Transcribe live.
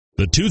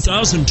The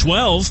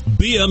 2012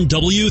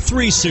 BMW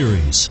 3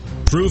 Series.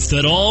 Proof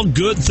that all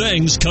good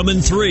things come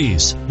in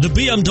threes. The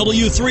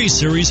BMW 3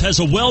 Series has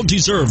a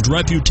well-deserved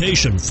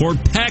reputation for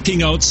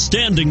packing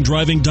outstanding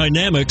driving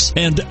dynamics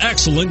and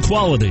excellent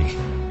quality.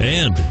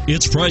 And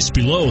it's priced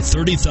below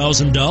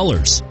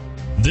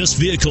 $30,000. This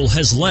vehicle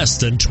has less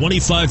than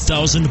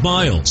 25,000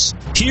 miles.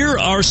 Here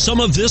are some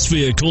of this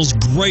vehicle's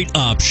great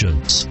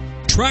options: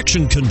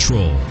 traction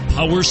control,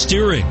 power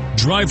steering,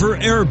 driver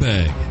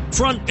airbag,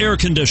 front air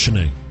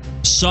conditioning,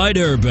 side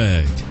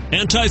airbag,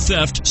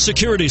 anti-theft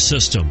security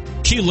system,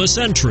 keyless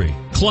entry,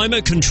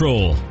 climate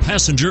control,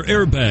 passenger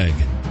airbag,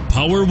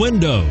 power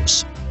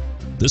windows.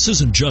 This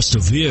isn't just a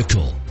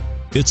vehicle,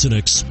 it's an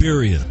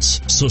experience.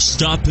 So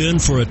stop in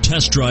for a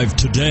test drive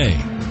today.